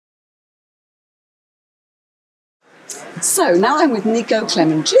So now I'm with Nico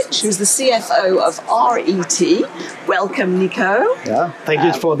Klemencic, who's the CFO of RET. Welcome, Nico. Yeah, thank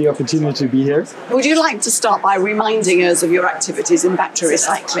you for the opportunity to be here. Would you like to start by reminding us of your activities in battery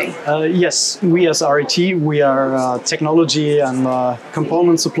recycling? Yes, we as RET, we are a technology and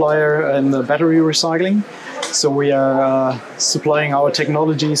component supplier in the battery recycling. So we are supplying our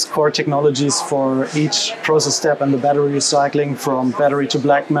technologies, core technologies for each process step in the battery recycling, from battery to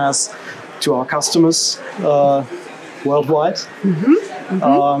black mass to our customers worldwide.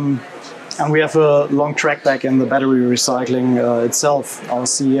 And we have a long track back in the battery recycling itself. Our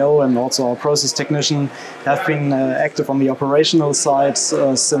CEO and also our process technician have been active on the operational side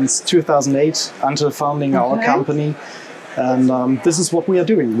since 2008 until founding our company. And this is what we are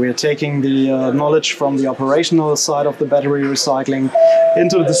doing. We are taking the knowledge from the operational side of the battery recycling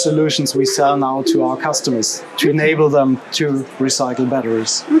into the solutions we sell now to our customers to enable them to recycle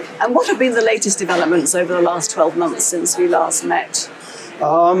batteries. And what have been the latest developments over the last 12 months since we last met?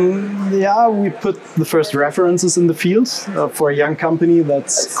 Yeah, we put the first references in the field for a young company.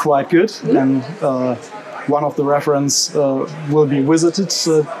 That's quite good. And one of the reference will be visited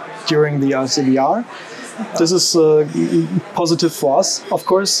during the ICBR. This is positive for us, of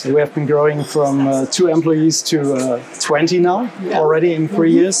course. We have been growing from 2 employees to 20 now, already in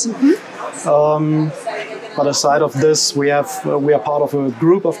 3 years. But aside of this, we are part of a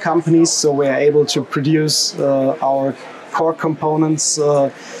group of companies, so we are able to produce our core components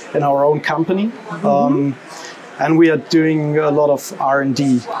in our own company. And we are doing a lot of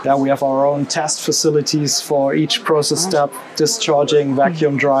R&D. Yeah, we have our own test facilities for each process step, discharging,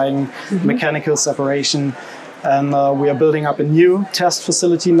 vacuum drying, mechanical separation. And we are building up a new test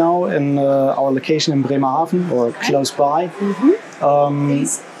facility now in our location in Bremerhaven, or close by,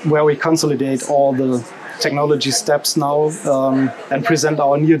 where we consolidate all the technology steps now and present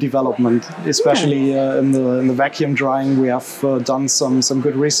our new development, especially in the vacuum drying. We have done some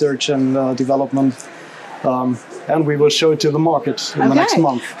good research and development. And we will show it to the market in the next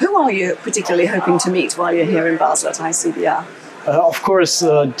month. Who are you particularly hoping to meet while you're here in Basel at ICBR? Of course,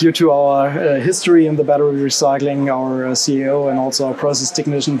 due to our history in the battery recycling, our CEO and also our process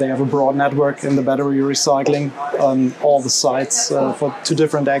technician, they have a broad network in the battery recycling on all the sites to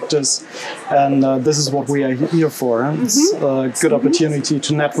different actors. And this is what we are here for. It's a good opportunity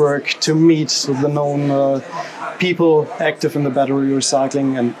to network, to meet the known people active in the battery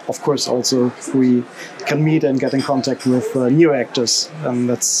recycling, and of course also we can meet and get in contact with new actors, and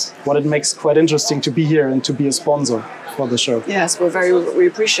that's what it makes quite interesting to be here and to be a sponsor for the show. Yes, we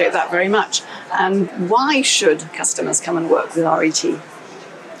appreciate that very much. And why should customers come and work with RET?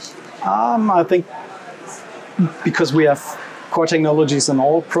 I think because we have core technologies in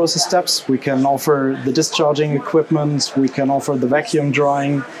all process steps. We can offer the discharging equipment, we can offer the vacuum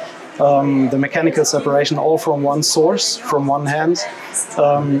drying, the mechanical separation, all from one source, from one hand.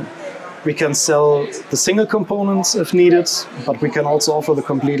 We can sell the single components if needed, but we can also offer the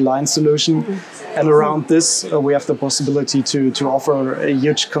complete line solution. And around this, we have the possibility to offer a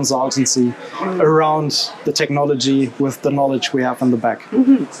huge consultancy around the technology with the knowledge we have in the back.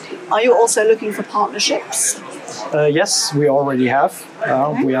 Are you also looking for partnerships? Yes, we already have.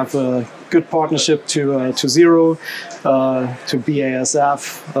 We have a good partnership to Zero, to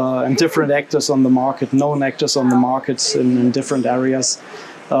BASF, and different actors on the market, known actors on the market in different areas.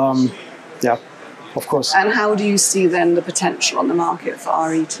 Yeah, of course. And how do you see then the potential on the market for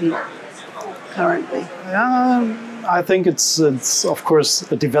RET currently? I think it's of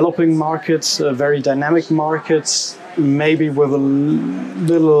course a developing market, a very dynamic market, maybe with a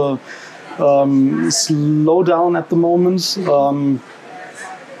little slowdown at the moment.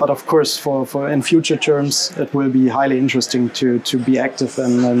 But of course, for in future terms, it will be highly interesting to be active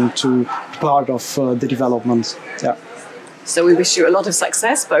and to be part of the development. Yeah. So we wish you a lot of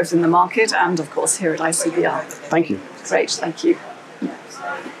success, both in the market and, of course, here at ICBR. Thank you. Great, thank you.